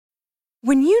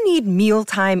When you need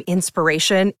mealtime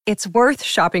inspiration, it's worth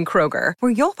shopping Kroger,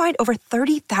 where you'll find over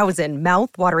 30,000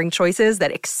 mouth-watering choices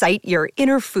that excite your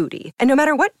inner foodie. And no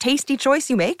matter what tasty choice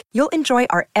you make, you'll enjoy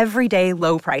our everyday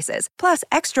low prices, plus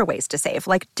extra ways to save,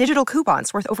 like digital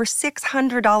coupons worth over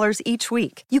 $600 each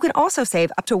week. You can also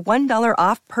save up to $1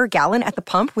 off per gallon at the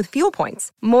pump with fuel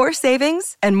points. More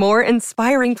savings and more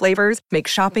inspiring flavors make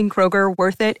shopping Kroger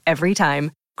worth it every time.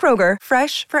 Kroger,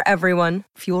 fresh for everyone.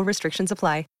 Fuel restrictions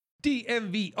apply.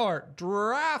 DNVR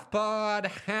Draft Pod.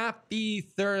 Happy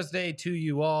Thursday to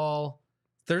you all.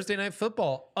 Thursday night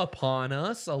football upon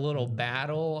us. A little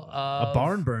battle of a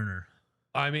barn burner.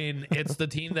 I mean, it's the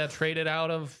team that traded out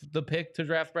of the pick to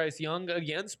draft Bryce Young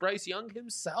against Bryce Young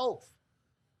himself.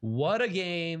 What a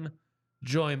game.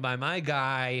 Joined by my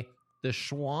guy, the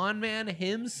Schwan man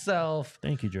himself.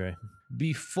 Thank you, Dre.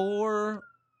 Before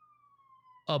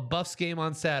a Buffs game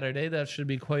on Saturday, that should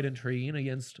be quite intriguing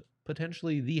against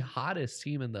potentially the hottest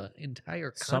team in the entire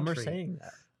country. Some are saying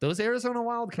that. Those Arizona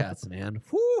Wildcats, man.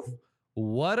 Whew.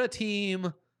 What a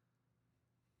team.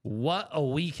 What a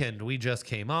weekend we just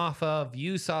came off of.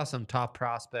 You saw some top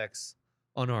prospects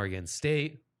on Oregon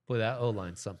State. Boy, that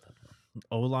O-line something.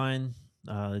 O-line,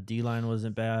 the D-line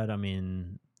wasn't bad. I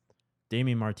mean,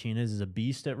 Damian Martinez is a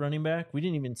beast at running back. We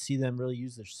didn't even see them really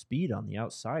use their speed on the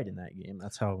outside in that game.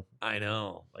 That's how I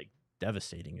know.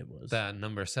 Devastating it was. That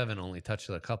number 7 only touched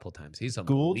it a couple times. He's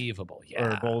Gould? unbelievable.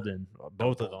 Yeah. Or Bolden.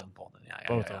 Both of them. Both of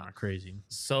them Yeah. are crazy.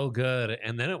 So good.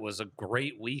 And then it was a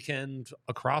great weekend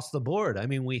across the board. I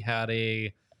mean, we had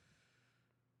a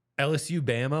LSU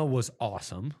Bama was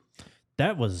awesome.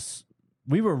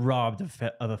 We were robbed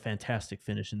of a fantastic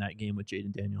finish in that game with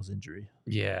Jaden Daniels' injury.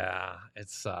 Yeah,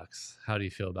 it sucks. How do you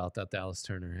feel about that Dallas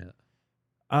Turner hit?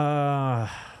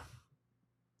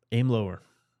 Aim lower.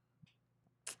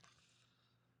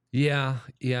 Yeah,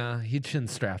 he chin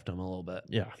strapped him a little bit.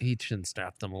 Yeah. He chin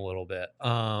strapped him a little bit.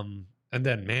 And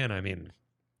then, man, I mean,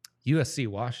 USC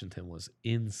Washington was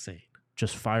insane.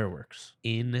 Just fireworks.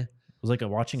 It was like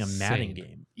watching a Madden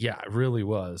game. Yeah, it really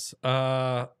was.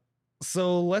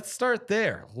 So let's start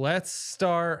there.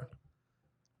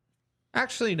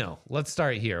 Actually, no. Let's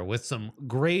start here with some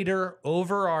greater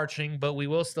overarching, but we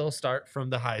will still start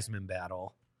from the Heisman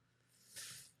battle.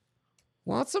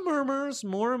 Lots of murmurs,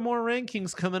 more and more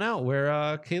rankings coming out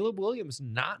where Caleb Williams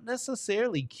not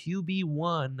necessarily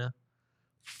QB1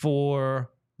 for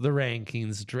the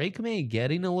rankings. Drake Maye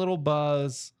getting a little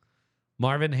buzz.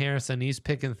 Marvin Harrison, he's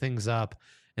picking things up.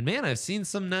 And man, I've seen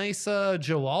some nice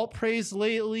Joel praise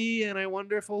lately, and I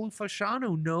wonder if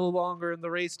Fashanu no longer in the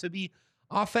race to be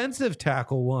offensive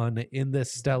tackle 1 in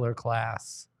this stellar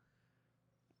class.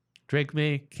 Drake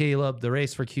Maye, Caleb, the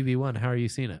race for QB1. How are you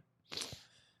seeing it?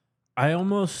 I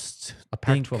almost a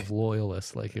Pac-12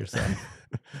 loyalist like yourself.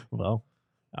 Well,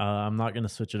 I'm not going to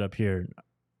switch it up here.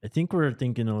 I think we're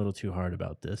thinking a little too hard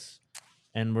about this,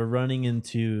 and we're running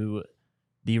into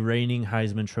the reigning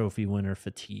Heisman Trophy winner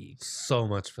fatigue. So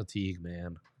much fatigue,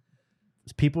 man.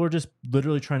 People are just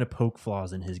literally trying to poke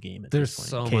flaws in his game. There's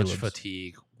so much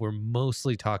fatigue. We're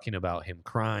mostly talking about him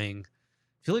crying.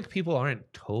 I feel like people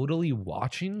aren't totally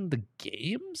watching the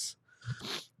games.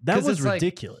 That was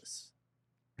ridiculous.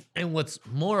 And what's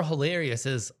more hilarious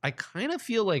is I kind of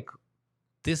feel like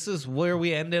this is where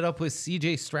we ended up with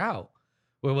CJ Stroud,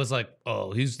 where it was like,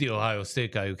 oh, he's the Ohio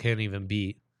State guy who can't even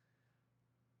beat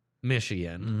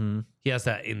Michigan. Mm-hmm. He has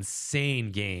that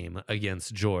insane game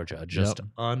against Georgia. Just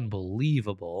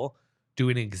unbelievable.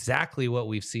 Doing exactly what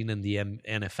we've seen in the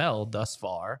NFL thus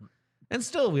far. And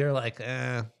still we are like,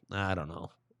 I don't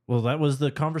know. Well, that was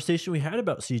the conversation we had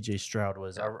about CJ Stroud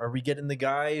was, are we getting the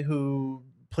guy who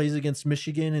plays against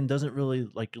Michigan and doesn't really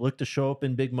look to show up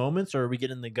in big moments, or are we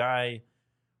getting the guy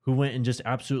who went and just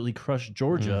absolutely crushed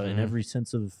Georgia in every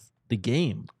sense of the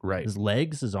game? Right. His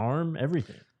legs, his arm,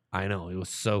 everything. I know. It was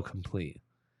so complete.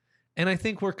 And I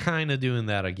think we're kind of doing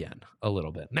that again a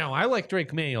little bit. Now, I like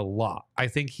Drake Maye a lot. I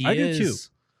think he is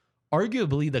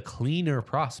arguably the cleaner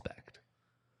prospect.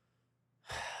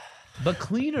 But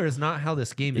cleaner is not how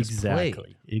this game is played.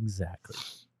 Exactly.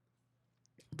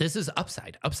 This is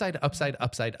upside.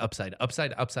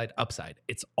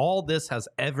 It's all this has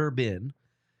ever been.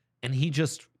 And he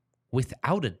just,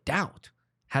 without a doubt,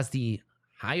 has the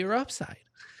higher upside.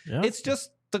 Yeah. It's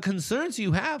just the concerns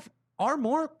you have are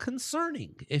more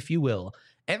concerning, if you will.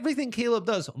 Everything Caleb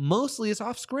does mostly is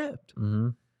off script. Mm-hmm.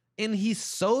 And he's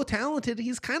so talented,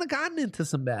 he's kind of gotten into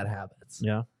some bad habits.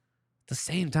 Yeah. At the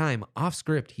same time, off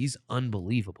script, he's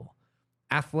unbelievable.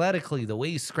 Athletically, the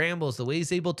way he scrambles, the way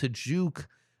he's able to juke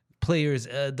players,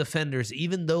 defenders,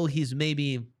 even though he's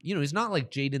maybe, he's not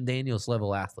like Jaden Daniels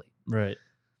level athlete. Right.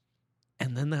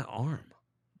 And then that arm.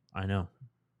 I know.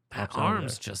 That pops out of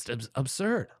arm's there. just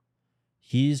absurd.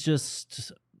 He's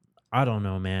just, I don't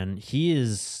know, man. He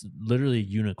is literally a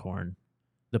unicorn.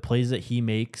 The plays that he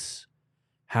makes,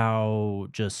 how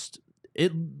just,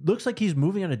 it looks like he's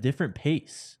moving at a different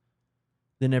pace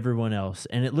than everyone else.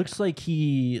 And it looks like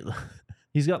he's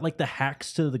got like the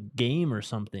hacks to the game or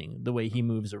something, the way he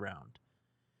moves around.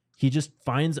 He just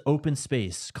finds open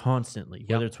space constantly,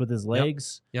 whether it's with his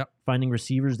legs, finding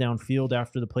receivers downfield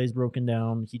after the play's broken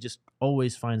down. He just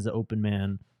always finds the open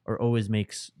man or always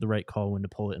makes the right call when to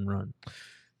pull it and run.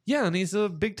 Yeah, and he's a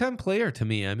big-time player to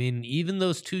me. I mean, even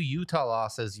those 2 Utah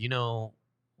losses,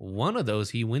 one of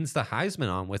those he wins the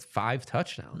Heisman on with 5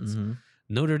 touchdowns. Mm-hmm.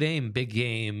 Notre Dame, big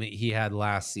game he had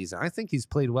last season. I think he's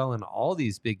played well in all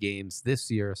these big games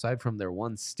this year, aside from their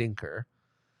one stinker.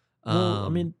 Well, I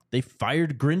mean, they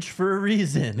fired Grinch for a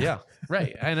reason. Yeah,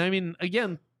 right. And I mean,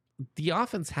 again, the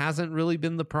offense hasn't really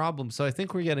been the problem. So I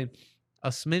think we're getting a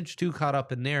smidge too caught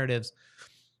up in narratives.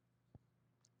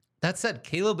 That said,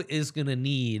 Caleb is going to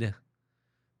need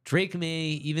Drake May,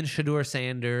 even Shedeur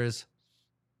Sanders.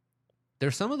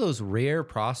 There's some of those rare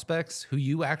prospects who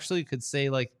you actually could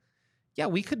say, like, yeah,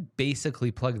 we could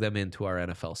basically plug them into our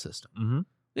NFL system. Mm-hmm.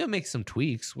 We're going to make some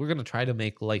tweaks. We're going to try to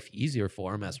make life easier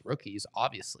for them as rookies,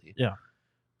 obviously. Yeah.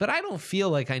 But I don't feel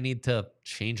like I need to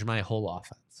change my whole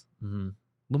offense. Mm-hmm.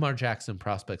 Lamar Jackson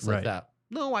prospects like that.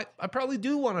 No, I probably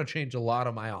do want to change a lot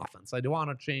of my offense. I do want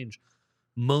to change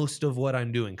most of what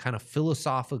I'm doing. Kind of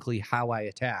philosophically, how I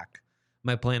attack.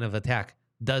 My plan of attack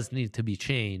does need to be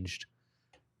changed.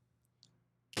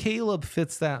 Caleb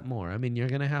fits that more. I mean, you're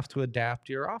going to have to adapt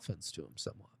your offense to him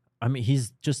somewhat. I mean, he's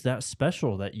just that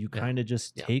special that you kind of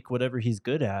just take whatever he's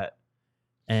good at,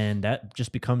 and that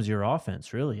just becomes your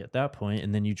offense, really, at that point.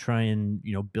 And then you try and,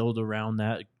 build around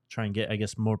that, try and get, I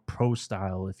guess, more pro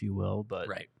style, if you will. But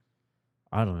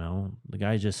I don't know. The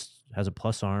guy just has a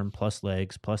plus arm, plus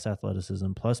legs, plus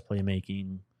athleticism, plus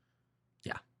playmaking.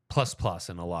 Yeah. Plus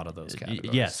in a lot of those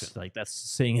categories. Yes. Like, that's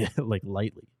saying it like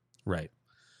lightly. Right.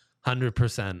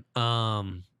 100%.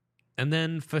 And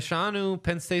then Fashanu,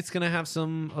 Penn State's going to have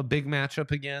a big matchup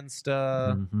against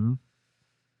Ohio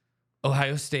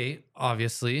State,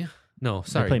 obviously. No,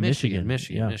 sorry,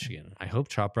 Michigan. I hope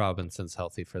Chop Robinson's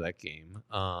healthy for that game.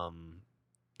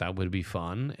 That would be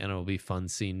fun, and it'll be fun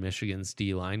seeing Michigan's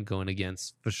D-line going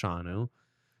against Fashanu.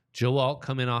 Joe Alt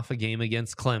coming off a game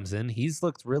against Clemson. He's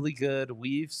looked really good.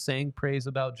 We've sang praise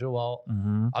about Joe Alt.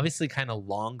 Mm-hmm. Obviously kind of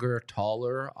longer,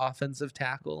 taller offensive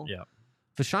tackle. Yeah.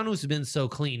 Fashanu's been so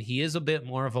clean. He is a bit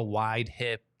more of a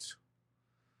wide-hipped,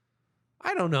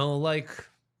 I don't know, like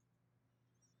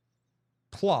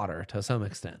plotter to some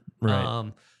extent.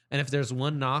 Right. And if there's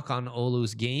one knock on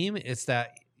Olu's game, it's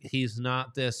that he's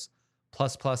not this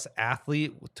plus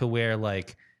athlete to where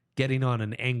like getting on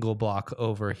an angle block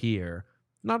over here,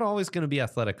 not always going to be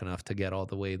athletic enough to get all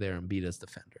the way there and beat his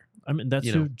defender. I mean, that's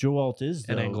who Joe Alt is,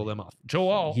 though. And angle them off. Joe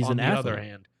Alt, he's on the athlete. other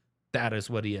hand, that is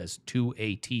what he is, to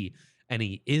a T. And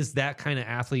he is that kind of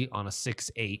athlete on a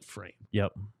 6'8" frame.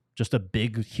 Yep. Just a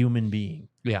big human being.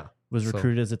 Yeah. Was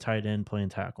recruited as a tight end, playing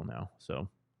tackle now. So,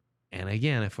 and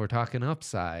again, if we're talking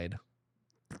upside,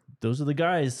 those are the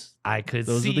guys. I could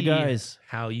those see are the guys.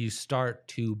 How you start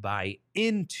to buy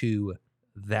into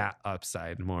that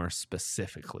upside more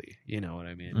specifically. You know what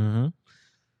I mean? Mm-hmm.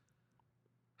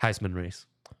 Heisman race.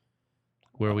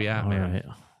 Where are we at, man? Right.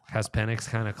 Has Penix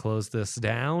kind of closed this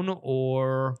down,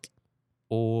 or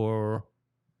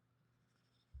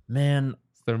man,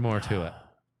 is there more to it?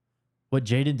 What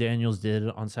Jaden Daniels did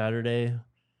on Saturday,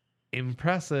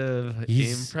 impressive.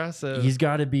 He's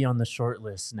got to be on the short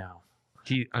list now.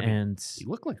 He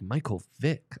looked like Michael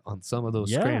Vick on some of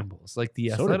those scrambles. Like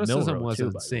the athleticism was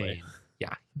insane.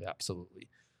 Yeah, absolutely.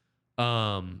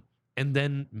 And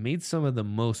then made some of the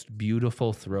most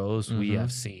beautiful throws we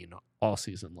have seen all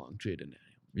season long. Jaden Daniels.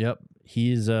 Yep.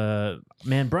 He's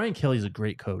Brian Kelly's a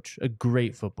great coach, a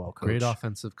great football coach. Great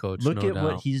offensive coach. Look at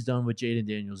what he's done with Jaden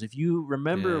Daniels. If you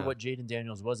remember what Jaden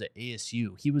Daniels was at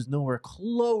ASU, he was nowhere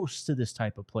close to this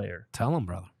type of player. Tell him,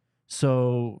 brother.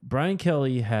 So Brian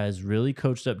Kelly has really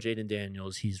coached up Jaden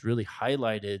Daniels. He's really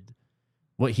highlighted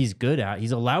what he's good at.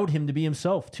 He's allowed him to be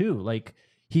himself too. Like,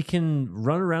 he can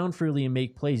run around freely and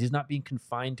make plays. He's not being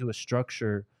confined to a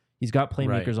structure. He's got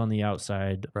playmakers on the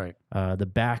outside. Right. The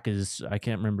back is, I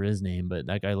can't remember his name, but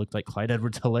that guy looked like Clyde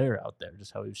Edwards-Helaire out there,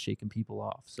 just how he was shaking people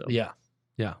off. So yeah.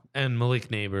 And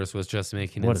Malik Neighbors was just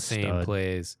making insane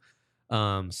plays.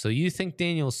 So you think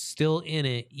Daniel's still in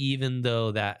it, even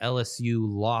though that LSU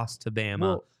loss to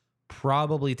Bama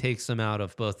probably takes him out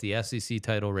of both the SEC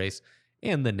title race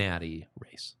and the Natty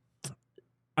race?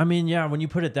 I mean, yeah, when you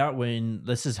put it that way, and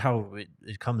this is how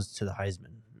it comes to the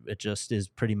Heisman. it just is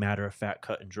pretty matter of fact,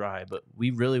 cut and dry. But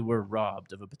we really were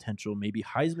robbed of a potential maybe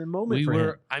Heisman moment for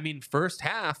him. I mean, first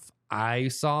half, I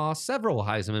saw several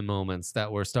Heisman moments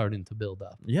that were starting to build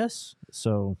up. Yes.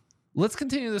 So let's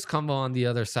continue this combo on the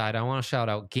other side. I want to shout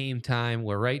out Game Time,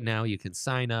 where right now you can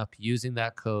sign up using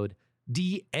that code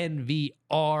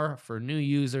DNVR. For new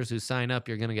users who sign up,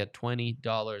 you're going to get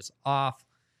 $20 off.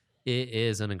 It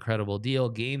is an incredible deal.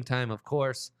 Game Time, of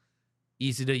course,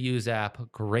 easy to use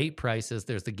app, great prices.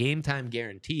 There's the Game Time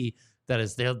guarantee. That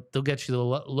is, they'll get you the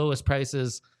lowest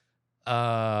prices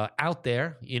out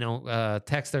there.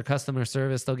 Text their customer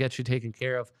service. They'll get you taken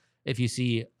care of if you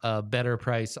see a better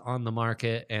price on the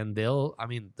market, and they'll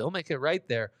make it right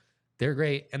there. They're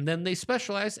great. And then they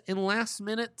specialize in last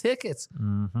minute tickets.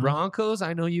 Mm-hmm. Broncos.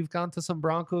 I know you've gone to some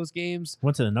Broncos games.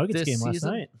 Went to the Nuggets game last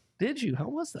night. Did you? How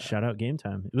was that? Shout out Game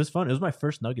Time. It was fun. It was my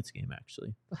first Nuggets game,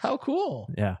 actually. How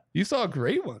cool. Yeah. You saw a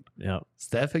great one. Yeah.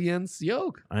 Steph against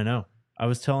Yoke. I know. I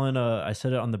was telling, I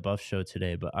said it on the Buff show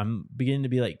today, but I'm beginning to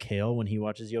be like Kale when he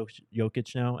watches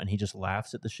Jokic now and he just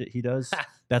laughs at the shit he does.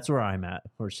 That's where I'm at.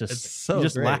 Where it's just, so you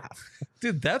just great. laugh.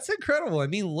 Dude, that's incredible. I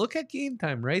mean, look at Game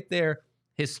Time right there.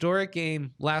 Historic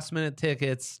game, last minute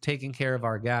tickets, taking care of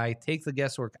our guy. Take the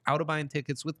guesswork out of buying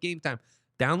tickets with Game Time.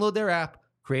 Download their app,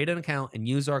 create an account, and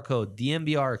use our code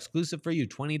DNVR, exclusive for you,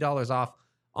 $20 off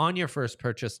on your first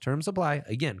purchase. Terms apply.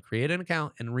 Again, create an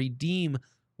account and redeem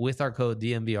with our code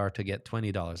DNVR to get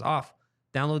 $20 off.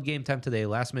 Download Game Time today.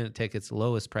 Last minute tickets,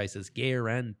 lowest prices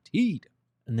guaranteed.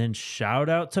 And then shout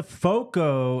out to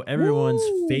Foco, everyone's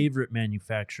favorite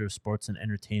manufacturer of sports and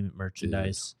entertainment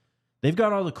merchandise. Dude. They've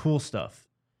got all the cool stuff.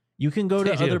 You can go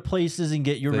to other places and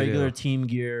get your regular team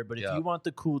gear, but if you want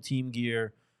the cool team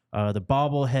gear, the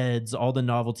bobbleheads, all the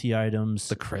novelty items,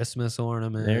 the Christmas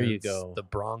ornaments, there you go. The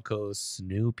Broncos,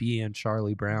 Snoopy and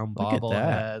Charlie Brown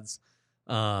bobbleheads.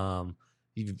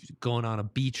 You're going on a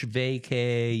beach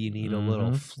vacay. You need a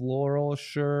little floral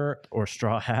shirt or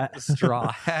straw hat.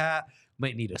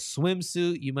 Might need a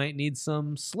swimsuit. You might need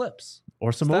some slips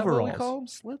or some overalls. What we call them?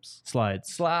 Slips? Slide.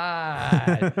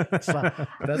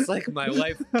 That's like my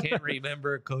wife can't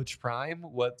remember Coach Prime,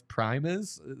 what Prime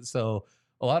is. So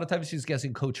a lot of times she's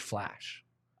guessing Coach Flash.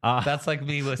 That's like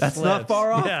me with that's slips. not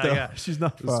far off. Yeah, though. yeah. She's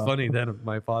not far. It's funny. Then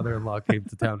my father-in-law came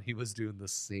to town. He was doing the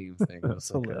same thing. That's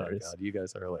hilarious. Oh God, you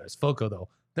guys are hilarious. Foco though,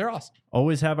 they're awesome.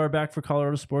 Always have our back for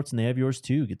Colorado sports, and they have yours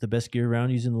too. Get the best gear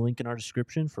around using the link in our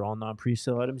description. For all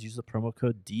non-presale items, use the promo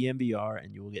code DNVR,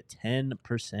 and you will get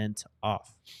 10%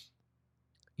 off.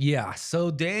 Yeah.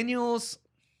 So Daniels,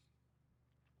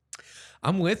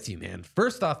 I'm with you, man.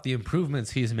 First off, the improvements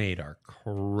he's made are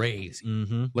crazy.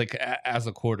 Like as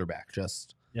a quarterback,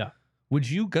 just. Yeah. Would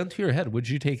you, gun to your head, would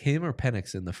you take him or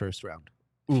Penix in the first round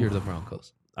if you're the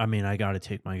Broncos? I mean, I got to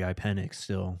take my guy Penix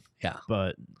still. Yeah.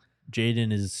 But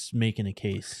Jaden is making a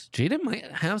case. Jaden might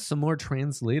have some more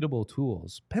translatable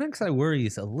tools. Penix, I worry,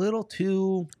 is a little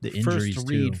too first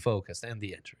read focused, and the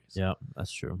injuries. Yeah,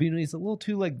 that's true. But, he's a little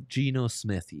too like Geno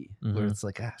Smithy, where it's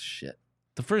like, shit.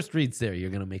 The first read's there, you're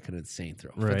going to make an insane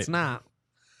throw. If it's not,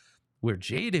 where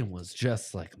Jaden was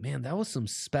just like, man, that was some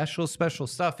special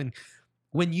stuff. And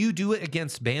when you do it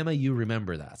against Bama, you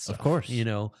remember that stuff. Of course.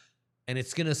 And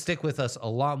it's going to stick with us a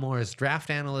lot more as draft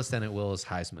analysts than it will as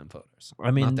Heisman voters.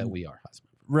 I mean, not that we are Heisman.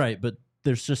 Right, but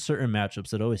there's just certain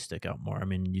matchups that always stick out more. I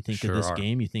mean, you think of this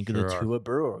game, you think of the Tua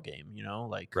Burrow game,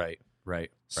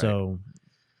 Right. So,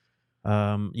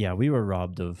 yeah, we were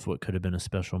robbed of what could have been a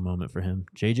special moment for him.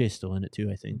 JJ's still in it too,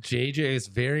 I think. JJ is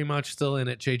very much still in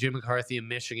it. JJ McCarthy and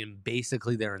Michigan,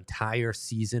 basically their entire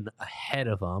season ahead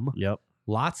of them. Yep.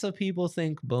 Lots of people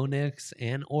think Bo Nix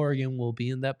and Oregon will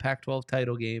be in that Pac-12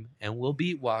 title game and will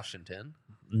beat Washington.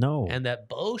 No. And that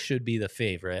Bo should be the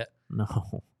favorite.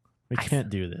 No. We can't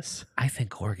do this. I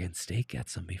think Oregon State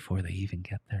gets them before they even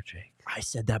get there, Jake. I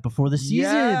said that before the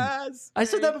season. Yes. I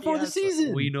said that before the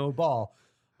season. We know ball.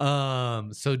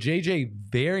 So JJ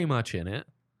very much in it.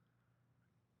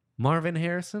 Marvin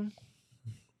Harrison,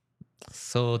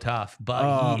 so tough,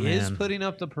 but he is putting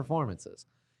up the performances.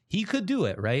 He could do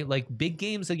it, right? Like big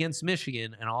games against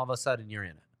Michigan, and all of a sudden you're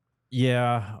in it.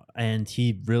 Yeah, and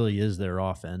he really is their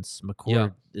offense.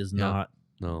 McCord is not.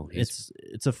 No, it's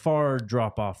a far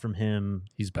drop off from him.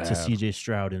 He's bad. To CJ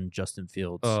Stroud and Justin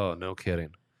Fields. Oh, no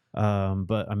kidding.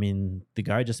 But I mean, the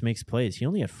guy just makes plays. He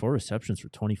only had 4 receptions for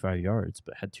 25 yards,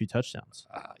 but had 2 touchdowns.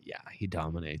 Yeah, he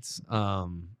dominates.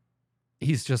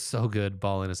 He's just so good,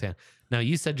 ball in his hand. Now,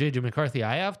 you said JJ McCarthy.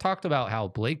 I have talked about how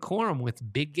Blake Corum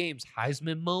with big games,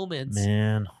 Heisman moments,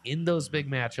 in those big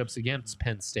matchups against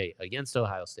Penn State, against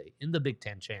Ohio State, in the Big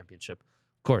Ten championship.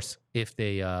 Of course, if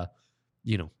they,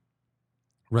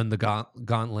 run the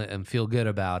gauntlet and feel good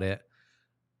about it.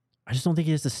 I just don't think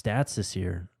he has the stats this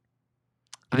year.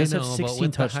 He I does know, have but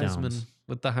 16 touchdowns.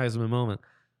 with the Heisman moment,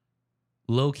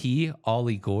 low key,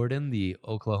 Ollie Gordon, the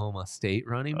Oklahoma State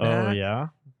running back, Oh, yeah?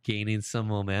 gaining some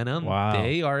momentum. Wow.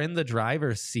 They are in the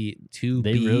driver's seat to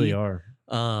They be really are.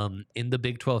 in the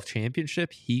Big 12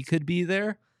 championship. He could be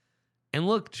there. And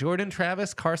look, Jordan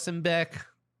Travis, Carson Beck,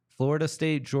 Florida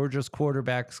State, Georgia's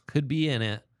quarterbacks could be in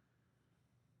it.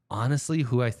 Honestly,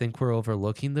 who I think we're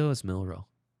overlooking, though, is Milroe.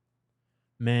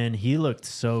 Man, he looked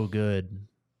so good.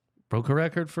 Broke a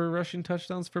record for rushing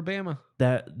touchdowns for Bama.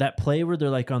 That play where they're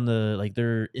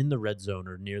they're in the red zone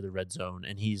or near the red zone,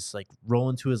 and he's like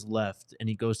rolling to his left, and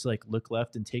he goes to like look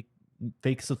left and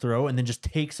fakes the throw, and then just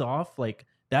takes off. Like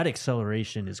that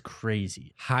acceleration is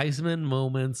crazy. Heisman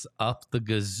moments up the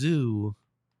gazoo.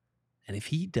 And if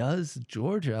he does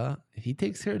Georgia, if he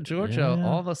takes care of Georgia, Yeah.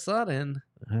 all of a sudden,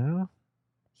 Yeah.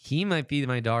 he might be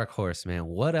my dark horse, man.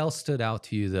 What else stood out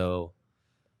to you, though?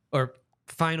 Or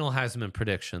final Heisman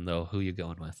prediction, though. Who you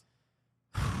going with?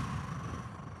 I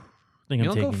think You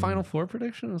I'm don't go taking Final Four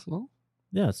prediction as well?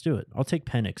 Yeah, let's do it. I'll take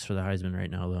Penix for the Heisman right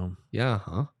now, though. Yeah,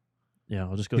 huh? Yeah,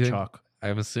 I'll just go You think- chalk.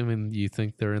 I'm assuming you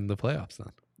think they're in the playoffs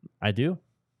then. I do.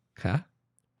 Okay.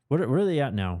 Where are they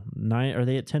at now? 9? Are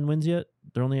they at 10 wins yet?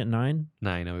 They're only at 9.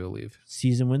 9, I believe.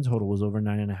 Season win total was over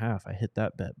 9.5. I hit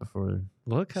that bet before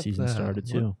Look at season that. started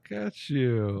too. Look at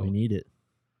you. We need it.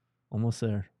 Almost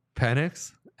there.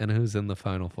 Penix, and who's in the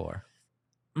Final Four?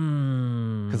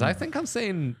 Because I think I'm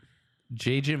saying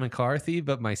JJ McCarthy,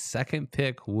 but my second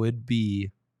pick would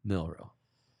be Milroe.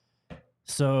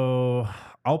 So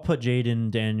I'll put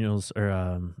Jaden Daniels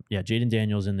Jaden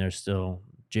Daniels in there still.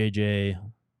 JJ.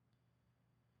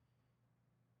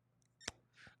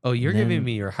 Oh, you're And then- giving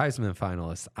me your Heisman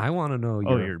finalists. I want to know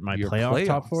your playoff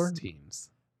top four teams.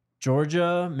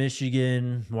 Georgia,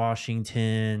 Michigan,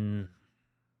 Washington.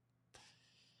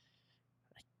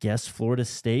 I guess Florida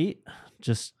State,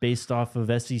 just based off of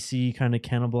SEC kind of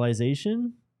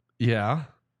cannibalization. Yeah.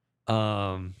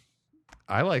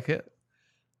 I like it.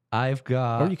 I've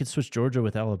got Or you could switch Georgia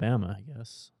with Alabama, I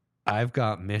guess. I've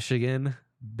got Michigan,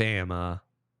 Bama,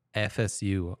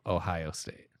 FSU, Ohio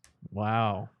State.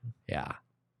 Wow. Yeah.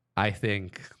 I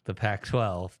think the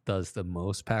Pac-12 does the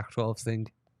most Pac-12 thing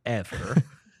ever.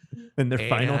 In their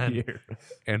final And- year.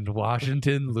 And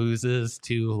Washington loses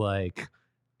to like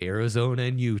Arizona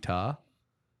and Utah.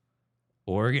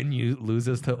 Oregon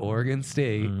loses to Oregon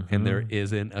State, and there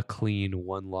isn't a clean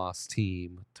one-loss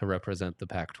team to represent the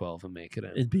Pac-12 and make it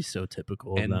in. It'd be so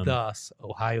typical of And them. thus,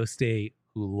 Ohio State,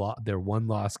 who their one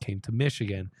loss came to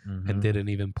Michigan Mhm. and didn't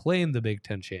even play in the Big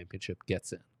Ten championship,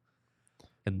 gets in.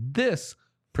 And this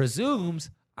presumes,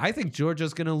 I think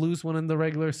Georgia's going to lose one in the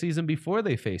regular season before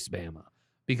they face Bama.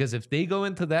 Because if they go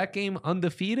into that game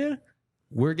undefeated,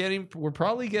 we're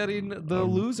probably getting the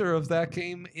loser of that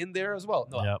game in there as well.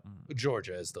 No, Yep.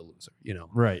 Georgia is the loser, you know.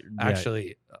 Right. Yeah,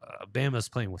 Actually, Bama's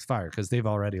playing with fire because they've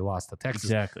already lost to Texas.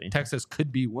 exactly. Texas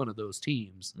could be one of those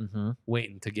teams hmm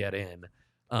waiting to get in.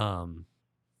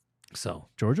 So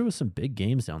Georgia with some big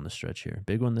games down the stretch here.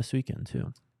 Big one this weekend,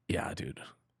 too. yeah, dude.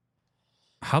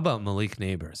 How about Malik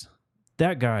Neighbors?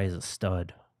 That guy is a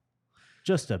stud.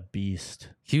 Just a beast.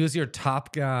 He was your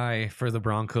top guy for the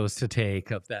Broncos to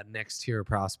take of that next tier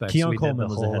prospect. Keon Coleman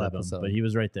was ahead of him, but he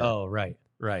was right there. Oh, right.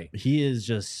 He is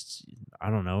just, I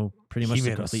don't know, pretty much He the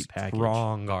made complete a package.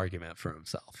 strong argument for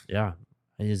himself. Yeah.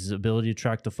 His ability to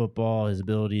track the football, his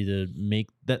ability to make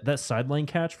that sideline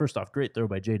catch. First off, great throw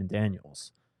by Jaden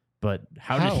Daniels. But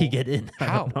how did he get in?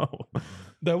 I don't know.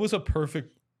 That was a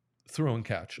perfect throw and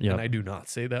catch. Yep. And I do not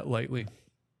say that lightly.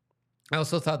 I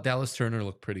also thought Dallas Turner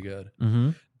looked pretty good.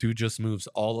 Mm-hmm. Dude just moves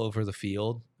all over the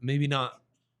field. Maybe not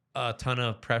a ton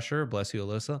of pressure, bless you,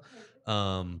 Alyssa.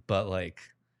 But like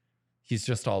he's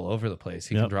just all over the place.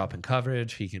 He can drop in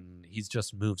coverage. He's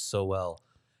just moved so well.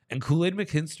 And Kool-Aid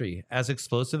McKinstry, as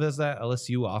explosive as that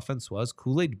LSU offense was,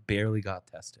 Kool-Aid barely got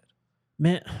tested.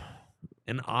 Man,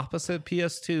 An opposite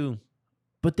PS2.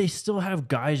 but they still have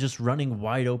guys just running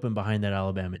wide open behind that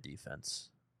Alabama defense.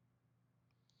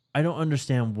 I don't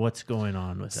understand what's going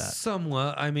on with that.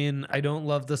 Somewhat. I mean, I don't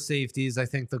love the safeties. I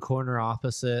think the corner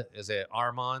opposite is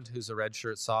Armand, who's a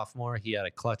redshirt sophomore. He had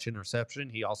a clutch interception.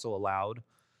 He also allowed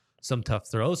some tough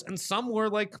throws, and some were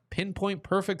like pinpoint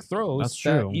perfect throws. That's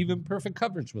true. That even perfect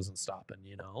coverage wasn't stopping,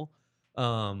 you know?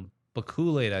 But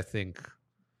Kool-Aid, I think,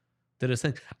 did his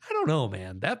thing. I don't know,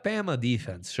 man. That Bama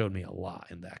defense showed me a lot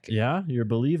in that game. Yeah, you're a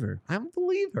believer. I'm a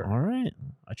believer. All right.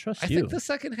 I trust I you. think the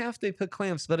second half they put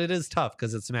clamps, but it is tough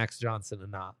because it's Max Johnson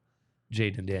and not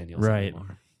Jaden Daniels Right.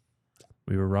 anymore.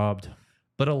 We were robbed.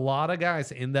 But a lot of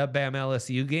guys in that Bama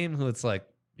LSU game who it's like,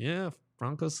 yeah,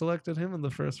 Broncos selected him in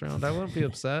the first round, I wouldn't be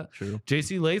upset. True.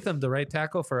 J.C. Latham, the right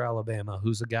tackle for Alabama,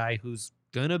 who's a guy who's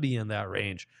going to be in that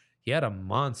range. He had a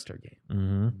monster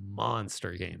game.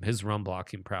 Monster game. His run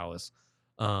blocking prowess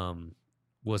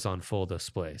was on full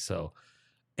display. So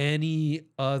any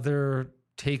other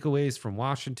takeaways from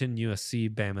Washington,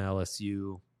 USC, Bama,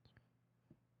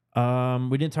 LSU?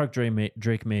 We didn't talk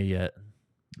Drake May yet.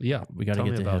 Yeah, we got to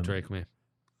get to about him. Drake May.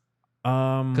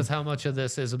 Because how much of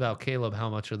this is about Caleb? How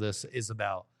much of this is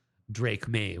about Drake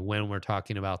May when we're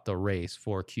talking about the race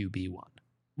for QB1?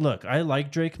 Look, I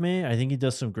like Drake May. I think he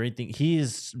does some great things. He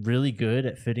is really good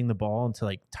at fitting the ball into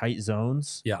like tight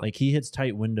zones. Yeah. Like he hits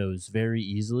tight windows very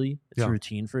easily. It's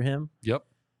routine for him. Yep.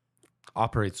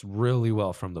 Operates really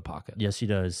well from the pocket. Yes, he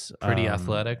does. Pretty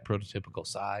athletic, prototypical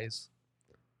size.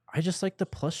 I just like the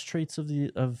plus traits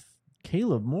of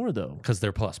Caleb more though. Because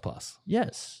they're plus.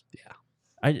 Yes.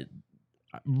 Yeah.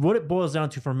 What it boils down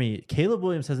to for me, Caleb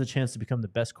Williams has a chance to become the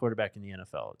best quarterback in the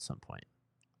NFL at some point.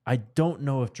 I don't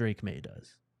know if Drake May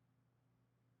does.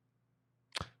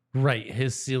 Right.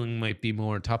 His ceiling might be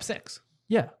more top 6.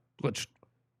 Yeah. Which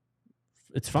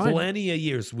it's fine. Plenty of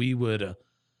years we would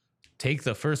take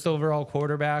the first overall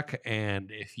quarterback,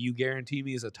 and if you guarantee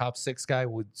me he's a top 6 guy,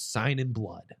 would sign in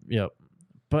blood. Yep.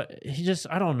 But he just,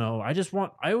 I don't know. I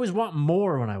always want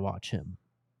more when I watch him.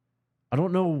 I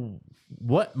don't know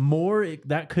what more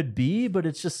that could be, but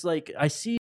it's just like, I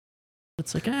see,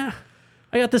 it's like, I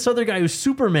got this other guy who's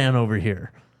Superman over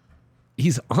here.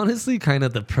 He's honestly kind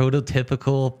of the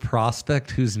prototypical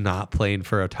prospect who's not playing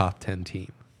for a top 10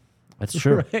 team. That's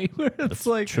true. Right? Where it's That's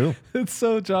like, true. It's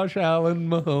so Josh Allen,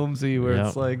 Mahomesy, where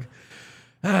it's like,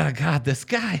 God, this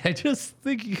guy, I just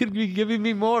think he could be giving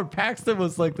me more. Paxton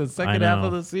was like the second half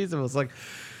of the season was like,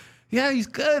 yeah, he's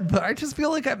good, but I just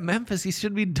feel like at Memphis he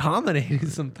should be dominating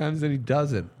sometimes and he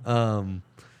doesn't.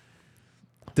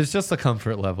 There's just a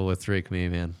comfort level with Drake May,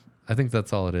 man. I think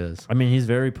that's all it is. I mean, he's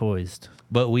very poised.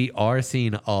 But we are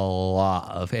seeing a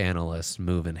lot of analysts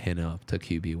moving him up to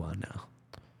QB1 now.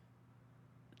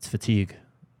 It's fatigue.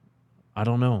 I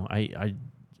don't know.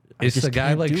 It's just a guy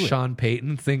can't like do it. Sean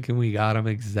Payton thinking we got him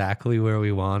exactly where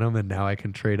we want him, and now I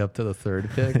can trade up to the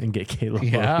 3rd pick and get Caleb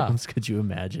Williams. Could you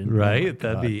imagine? Right? Oh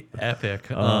That'd be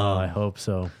epic. I hope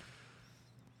so.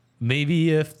 Maybe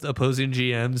if opposing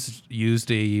GMs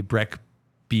used a Breck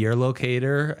beer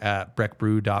locator at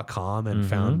breckbrew.com and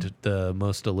found the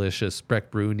most delicious Breck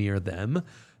brew near them,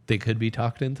 they could be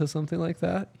talked into something like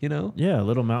that, you know? Yeah, a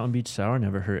little Mountain Beach Sour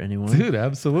never hurt anyone. Dude,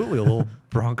 absolutely. A little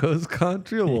Broncos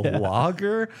country, a little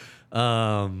lager.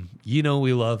 You know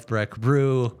we love Breck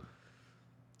Brew.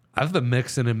 I've been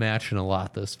mixing and matching a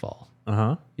lot this fall.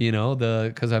 You know,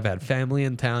 because I've had family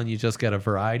in town. You just get a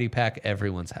variety pack.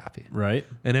 Everyone's happy. Right.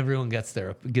 And everyone gives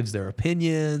their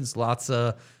opinions. Lots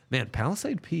of, man,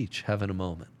 Palisade Peach having a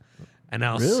moment. And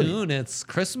now soon it's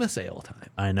Christmas ale time.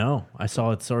 I know. I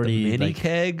saw it's already The mini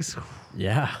kegs.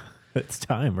 Yeah, it's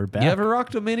time. We're back. You ever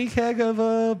rocked a mini keg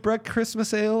of Breck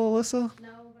Christmas ale, Alyssa? No,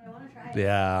 but I want to try it.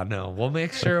 Yeah, no. We'll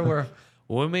make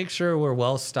sure we're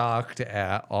well stocked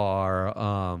at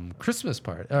our Christmas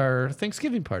party, our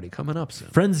Thanksgiving party coming up soon.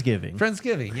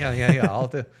 Friendsgiving. Yeah. I'll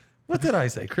do. What did I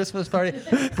say? Christmas party.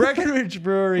 Breckenridge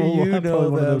Brewery. We'll you have know one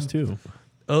of them. those too.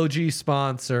 OG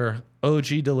sponsor,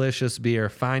 OG delicious beer.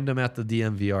 Find them at the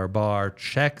DNVR bar.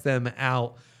 Check them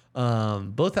out,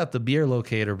 both at the beer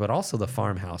locator, but also the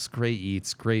farmhouse. Great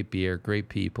eats, great beer, great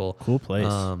people. Cool place.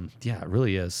 Yeah, it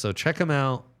really is. So check them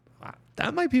out.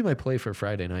 That might be my play for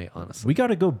Friday night, honestly. We got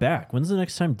to go back. When's the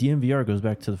next time DNVR goes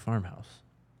back to the farmhouse?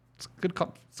 It's a good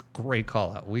call. It's a great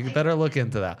call out. We better look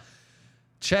into that.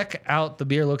 Check out the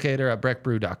beer locator at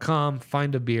breckbrew.com.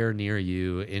 Find a beer near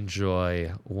you.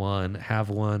 Enjoy one. Have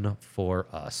one for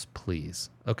us,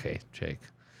 please. Okay, Jake.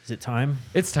 Is it time?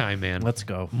 It's time, man. Let's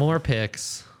go. More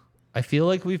picks. I feel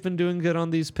like we've been doing good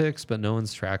on these picks, but no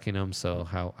one's tracking them. So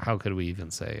how could we even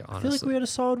say, honestly? I feel like we had a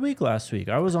solid week last week.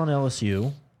 I was on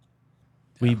LSU.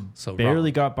 We so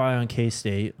barely got by on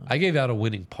K-State. I gave out a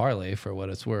winning parlay for what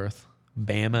it's worth.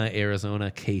 Bama,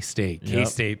 Arizona, K-State. Yep.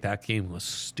 K-State, that game was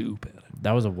stupid.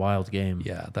 That was a wild game.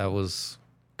 Yeah, that was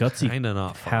Gutsy kind of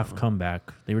not fun. half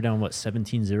comeback. They were down,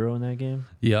 17-0 in that game?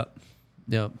 Yep,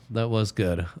 that was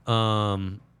good.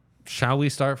 Shall we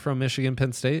start from Michigan,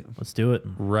 Penn State? Let's do it.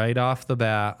 Right off the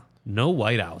bat, no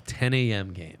whiteout, 10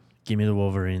 a.m. game. Give me the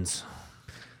Wolverines.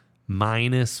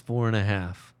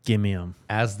 -4.5. Give me them.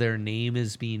 As their name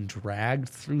is being dragged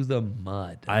through the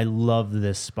mud. I love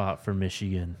this spot for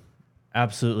Michigan.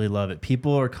 Absolutely love it.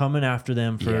 People are coming after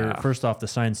them for, first off, the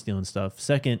sign stealing stuff.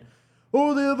 Second,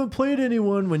 oh, they haven't played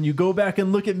anyone. When you go back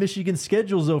and look at Michigan's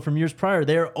schedules, though, from years prior,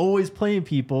 they're always playing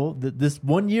people. This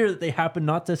one year that they happen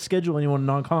not to schedule anyone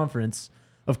non-conference,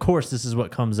 of course, this is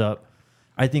what comes up.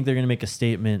 I think they're going to make a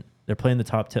statement. They're playing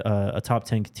the a top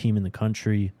 10 team in the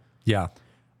country. Yeah.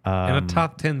 And a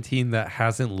top 10 team that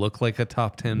hasn't looked like a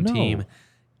top 10 team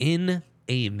in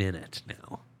a minute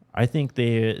now. I think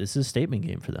this is a statement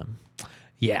game for them.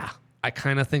 Yeah. I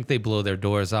kind of think they blow their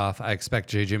doors off. I expect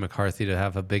J.J. McCarthy to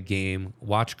have a big game.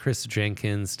 Watch Chris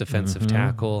Jenkins, defensive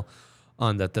tackle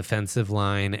on the defensive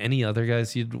line. Any other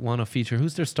guys you'd want to feature?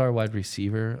 Who's their star wide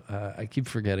receiver? I keep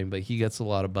forgetting, but he gets a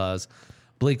lot of buzz.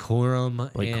 Blake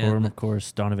Corum, of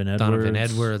course. Donovan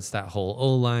Edwards. That whole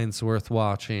O-line's worth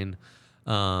watching.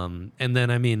 And then,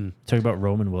 I mean... Talk about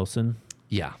Roman Wilson.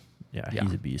 Yeah. Yeah,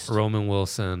 he's a beast. Roman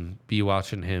Wilson, be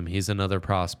watching him. He's another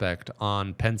prospect.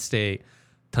 On Penn State,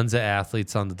 tons of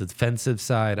athletes on the defensive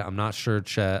side. I'm not sure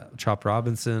Chop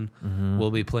Robinson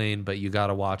will be playing, but you got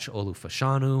to watch Olu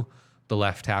Fashanu, the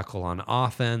left tackle on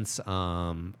offense.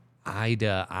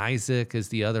 Ida Isaac is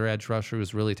the other edge rusher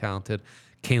who's really talented.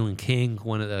 Kalen King,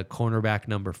 one of the cornerback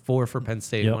number 4 for Penn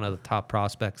State, one of the top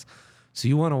prospects. So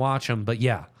you want to watch them. But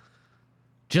yeah,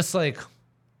 just like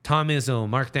Tom Izzo,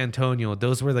 Mark D'Antonio,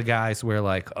 those were the guys where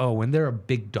like, oh, when they're a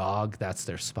big dog, that's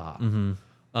their spot.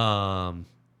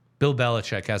 Bill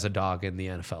Belichick has a dog in the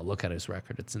NFL. Look at his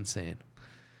record. It's insane.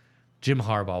 Jim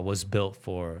Harbaugh was built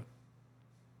for,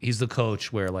 he's the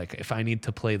coach where like, if I need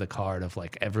to play the card of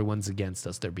like, everyone's against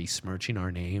us, they're besmirching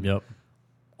our name.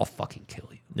 I'll fucking kill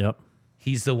you.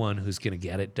 He's the one who's going to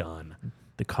get it done.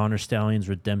 The Connor Stallions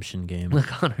redemption game. The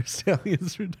Connor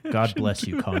Stallions redemption. God bless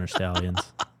you, Connor Stallions.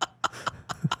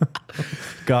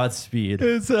 Godspeed.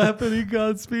 It's happening.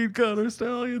 Godspeed, Connor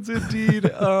Stallions,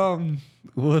 indeed.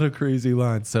 What a crazy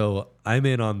line. So I'm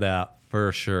in on that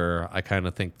for sure. I kind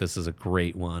of think this is a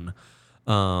great one.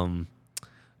 Bama,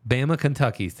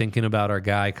 Kentucky, thinking about our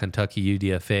guy, Kentucky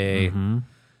UDFA.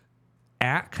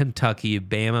 At Kentucky,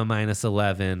 Bama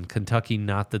 -11. Kentucky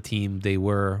not the team they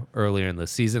were earlier in the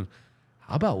season.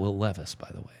 How about Will Levis,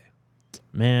 by the way?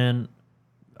 Man,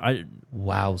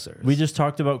 wowzers. We just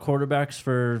talked about quarterbacks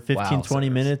for 15, 20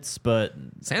 minutes, but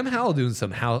Sam Howell doing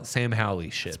some Sam Howell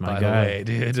shit, by the guy. way,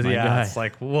 dude. It's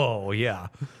like, whoa, yeah.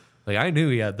 Like, I knew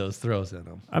he had those throws in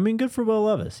him. I mean, good for Will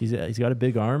Levis. He's got a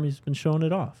big arm. He's been showing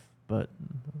it off. But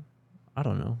I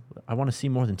don't know. I want to see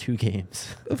more than 2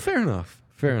 games. Fair enough.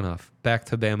 Back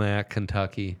to Bama at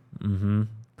Kentucky.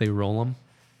 They roll them.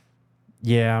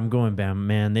 Yeah, I'm going Bama.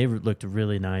 Man, they looked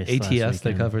really nice. ATS,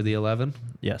 they cover the 11?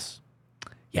 Yes.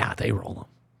 Yeah, they roll them.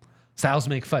 Styles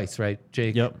make fights, right,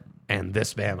 Jake? Yep. And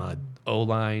this Bama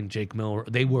O-line, Jake Miller,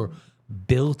 they were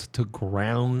built to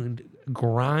grind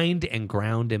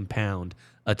and pound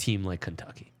a team like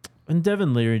Kentucky. And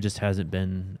Devin Leary just hasn't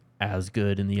been as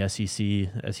good in the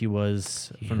SEC as he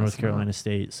was for North Carolina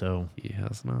State. So he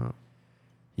has not.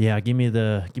 Yeah, give me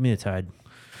the Tide.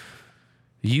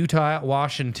 Utah at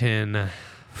Washington.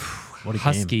 What a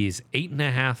Huskies,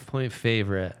 8.5-point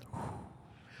favorite.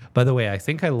 By the way, I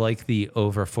think I like the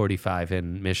over 45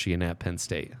 in Michigan at Penn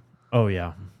State. Oh,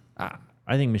 yeah.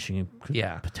 I think Michigan could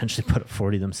potentially put up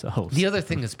 40 themselves. The other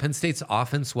thing is Penn State's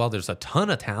offense, while there's a ton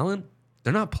of talent,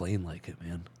 they're not playing like it,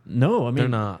 man. No, I mean, they're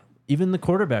not. Even the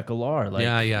quarterback, Alar. Like,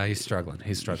 yeah, he's struggling.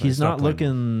 He's not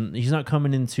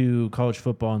coming into college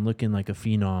football and looking like a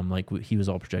phenom like he was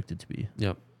all projected to be.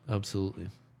 Yep, absolutely.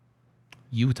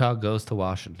 Utah goes to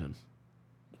Washington.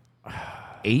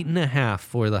 8.5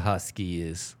 for the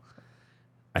Huskies.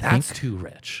 That's too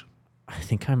rich. I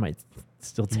think I might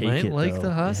still take it. You might like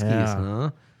the Huskies,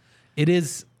 huh? It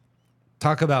is.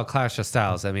 Talk about clash of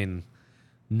styles. I mean,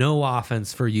 no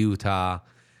offense for Utah.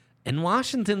 And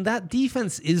Washington, that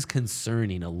defense is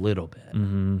concerning a little bit.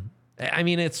 I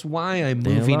mean, it's why I'm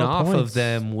moving off of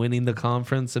them winning the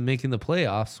conference and making the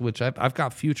playoffs, which I've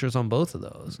got futures on both of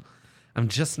those. I'm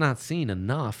just not seeing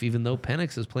enough, even though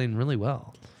Penix is playing really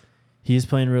well. He's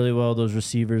playing really well. Those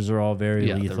receivers are all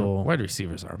very lethal. Wide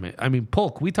receivers are. I mean,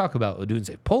 Polk, we talk about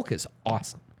Odunze. Polk is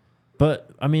awesome. But,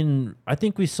 I mean, I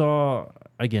think we saw,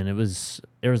 again, it was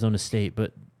Arizona State,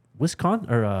 but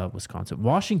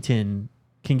Washington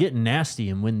can get nasty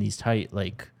and win these tight,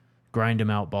 like, grind them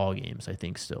out ball games, I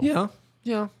think, still.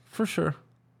 Yeah, for sure.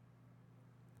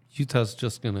 Utah's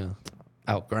just going to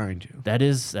outgrind you. That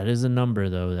is a number,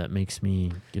 though, that makes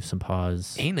me give some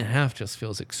pause. 8.5 just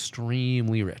feels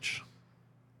extremely rich.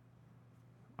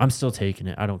 I'm still taking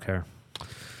it. I don't care.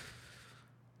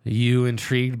 You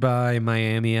intrigued by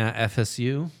Miami at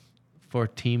FSU?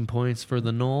 14 points for the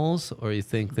Noles, or you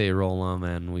think they roll them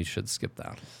and we should skip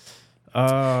that?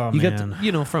 Oh, you man.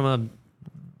 get from a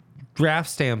draft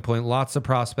standpoint, lots of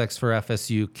prospects for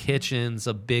FSU. Kitchen's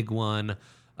a big one.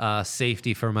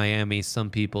 Safety for Miami, some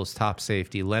people's top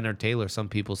safety. Leonard Taylor, some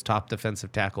people's top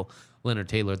defensive tackle. Leonard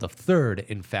Taylor, the third,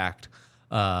 in fact.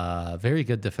 Very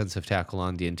good defensive tackle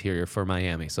on the interior for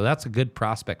Miami. So that's a good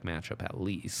prospect matchup at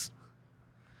least.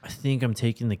 I think I'm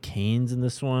taking the Canes in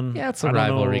this one. Yeah, it's a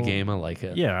rivalry game. I like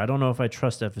it. Yeah, I don't know if I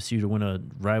trust FSU to win a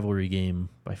rivalry game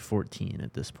by 14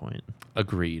 at this point.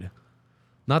 Agreed.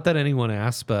 Not that anyone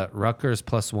asked, but Rutgers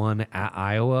 +1 at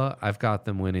Iowa. I've got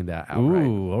them winning that outright.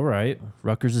 Ooh, all right.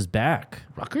 Rutgers is back.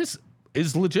 Rutgers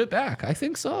is legit back. I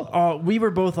think so. We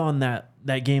were both on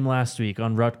that game last week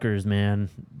on Rutgers, man.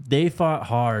 They fought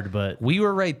hard, but We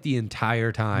were right the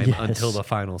entire time until the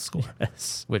final score,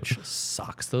 yes. which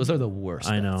sucks. Those are the worst.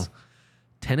 I know. bets.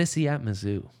 Tennessee at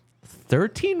Mizzou.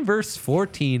 13 versus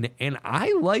 14, and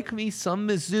I like me some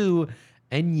Mizzou,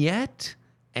 and yet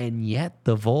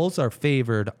the Vols are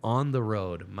favored on the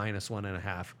road,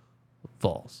 -1.5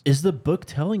 Vols. Is the book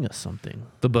telling us something?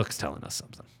 The book's telling us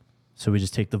something. So we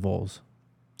just take the Vols.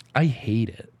 I hate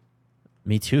it,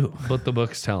 Me too. but the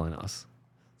book's telling us.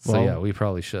 So Well- yeah, we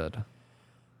probably should.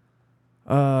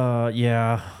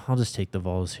 Yeah, I'll just take the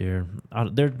Vols here.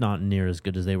 They're not near as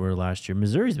good as they were last year.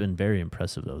 Missouri's been very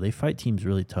impressive, though. They fight teams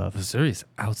really tough. Missouri's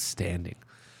outstanding.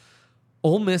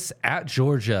 Ole Miss at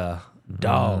Georgia.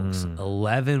 Dogs,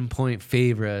 11-point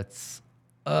favorites.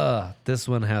 This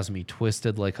one has me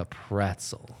twisted like a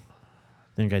pretzel.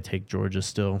 I think I take Georgia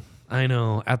still. I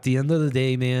know. At the end of the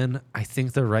day, man, I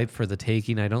think they're ripe for the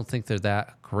taking. I don't think they're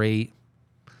that great.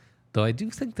 Though I do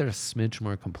think they're a smidge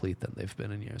more complete than they've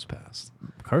been in years past.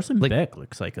 Carson Beck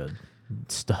looks like a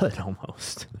stud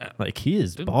almost. Like he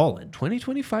is balling.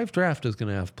 2025 draft is going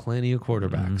to have plenty of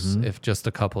quarterbacks if just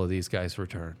a couple of these guys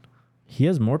return. He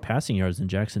has more passing yards than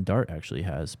Jackson Dart actually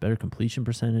has. Better completion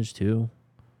percentage too.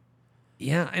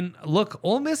 Yeah, and look,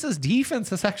 Ole Miss's defense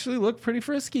has actually looked pretty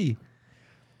frisky.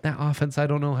 That offense, I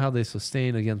don't know how they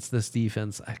sustain against this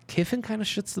defense. Kiffin kind of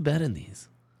shits the bed in these.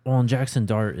 Well, and Jackson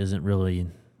Dart isn't really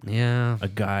Yeah. a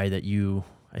guy that you,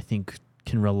 I think,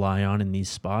 can rely on in these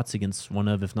spots against one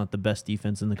of, if not the best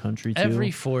defense in the country too.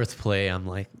 Every fourth play, I'm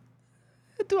like,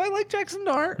 do I like Jackson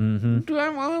Dart? Do I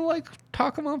want to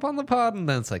talk him up on the pod? And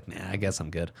then it's like, nah, I guess I'm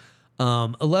good.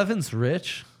 11's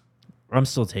rich. I'm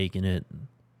still taking it.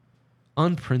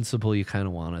 On principle, you kind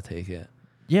of want to take it.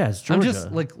 Yeah, it's Georgia. I'm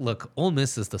just like, look, Ole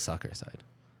Miss is the sucker side.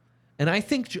 And I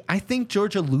think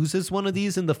Georgia loses one of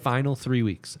these in the final 3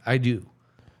 weeks. I do.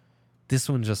 This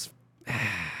one just...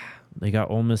 They got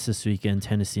Ole Miss this weekend,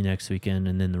 Tennessee next weekend,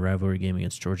 and then the rivalry game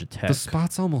against Georgia Tech. The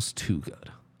spot's almost too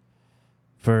good.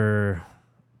 For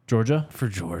Georgia? For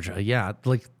Georgia, yeah.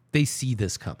 Like, they see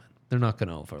this coming. They're not going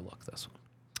to overlook this one.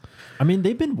 I mean,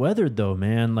 they've been weathered, though,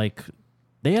 man. Like,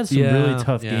 they had some really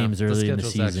tough games early in the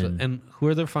season. Actually, and who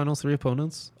are their final three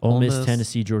opponents? Ole Miss,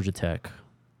 Tennessee, Georgia Tech.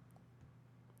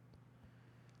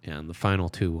 Yeah, and the final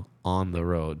two on the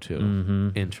road,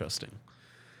 too. Interesting.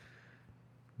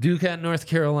 Duke at North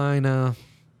Carolina.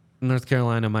 North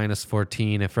Carolina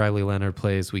 -14. If Riley Leonard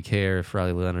plays, we care. If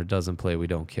Riley Leonard doesn't play, we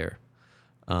don't care.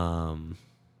 And,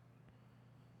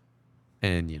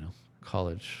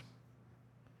 college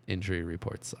injury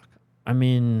reports suck. I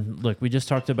mean, look, we just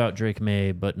talked about Drake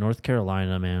Maye, but North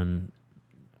Carolina, man,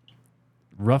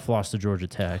 rough loss to Georgia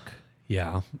Tech.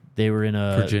 Yeah. They were in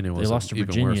a Virginia was they lost to even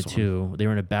Virginia worse too. one. They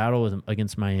were in a battle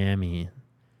against Miami.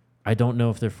 I don't know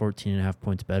if they're 14.5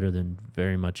 points better than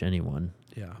very much anyone.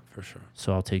 Yeah, for sure.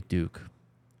 So I'll take Duke.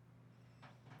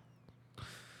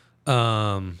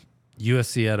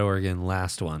 USC at Oregon,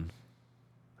 last one.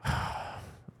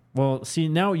 Well, see,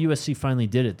 now USC finally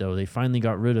did it, though. They finally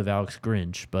got rid of Alex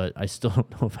Grinch, but I still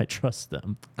don't know if I trust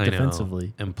them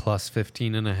defensively. And plus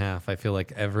 15.5. I feel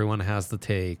like everyone has the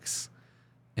takes,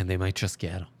 and they might just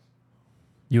get them.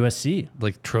 USC.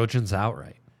 Like Trojans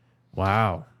outright.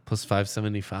 Wow. Plus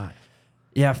 575.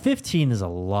 Yeah, 15 is a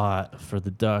lot for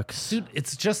the Ducks. Dude,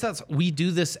 it's just that we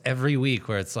do this every week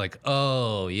where it's like,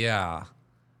 oh, yeah,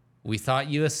 we thought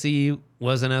USC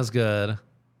wasn't as good.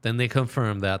 Then they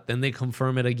confirm that. Then they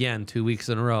confirm it again 2 weeks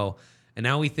in a row. And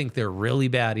now we think they're really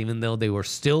bad, even though they were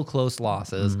still close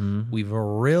losses. We've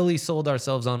really sold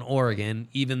ourselves on Oregon,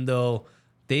 even though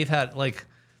they've had,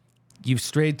 you've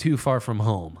strayed too far from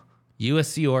home.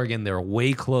 USC, Oregon, they're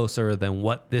way closer than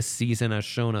what this season has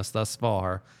shown us thus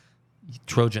far.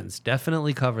 Trojans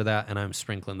definitely cover that, and I'm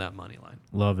sprinkling that money line.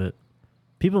 Love it.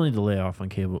 People need to lay off on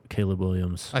Caleb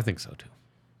Williams. I think so, too.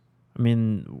 I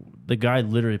mean, the guy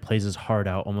literally plays his heart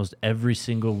out almost every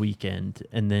single weekend,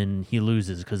 and then he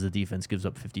loses because the defense gives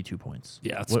up 52 points.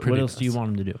 Yeah, it's what pretty else do you want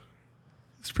him to do?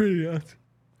 It's pretty nuts.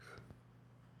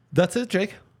 That's it,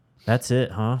 Jake. That's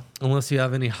it, huh? Unless you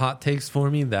have any hot takes for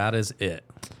me, that is it.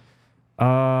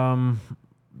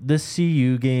 This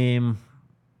CU game,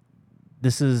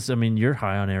 you're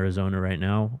high on Arizona right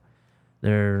now.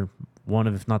 They're one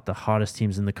of, if not the hottest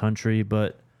teams in the country,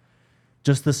 but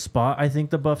just the spot I think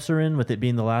the Buffs are in, with it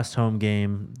being the last home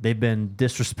game, they've been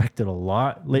disrespected a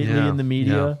lot lately in the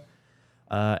media.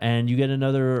 And you get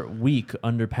another week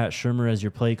under Pat Shurmur as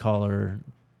your play caller.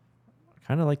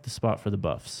 Kind of like the spot for the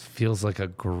Buffs. Feels like a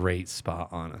great spot,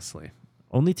 honestly.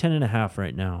 Only 10.5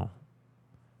 right now,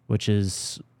 which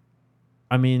is,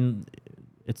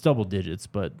 it's double digits,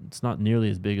 but it's not nearly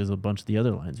as big as a bunch of the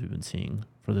other lines we've been seeing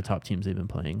for the top teams they've been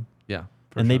playing. Yeah.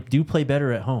 And they do play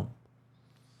better at home.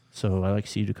 So I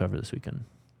like CU to cover this weekend.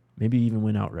 Maybe even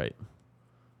win outright.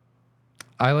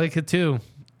 I like it too.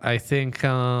 I think,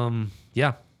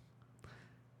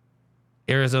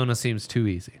 Arizona seems too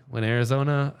easy. When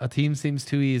a team seems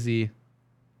too easy,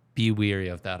 be weary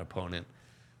of that opponent.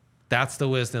 That's the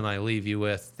wisdom I leave you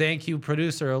with. Thank you,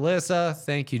 producer Alyssa.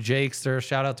 Thank you, Jakester.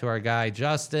 Shout out to our guy,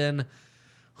 Justin,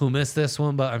 who missed this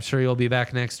one, but I'm sure you'll be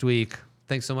back next week.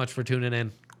 Thanks so much for tuning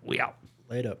in. We out.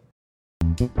 Later.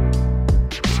 We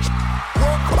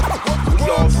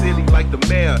all silly like the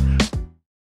mayor.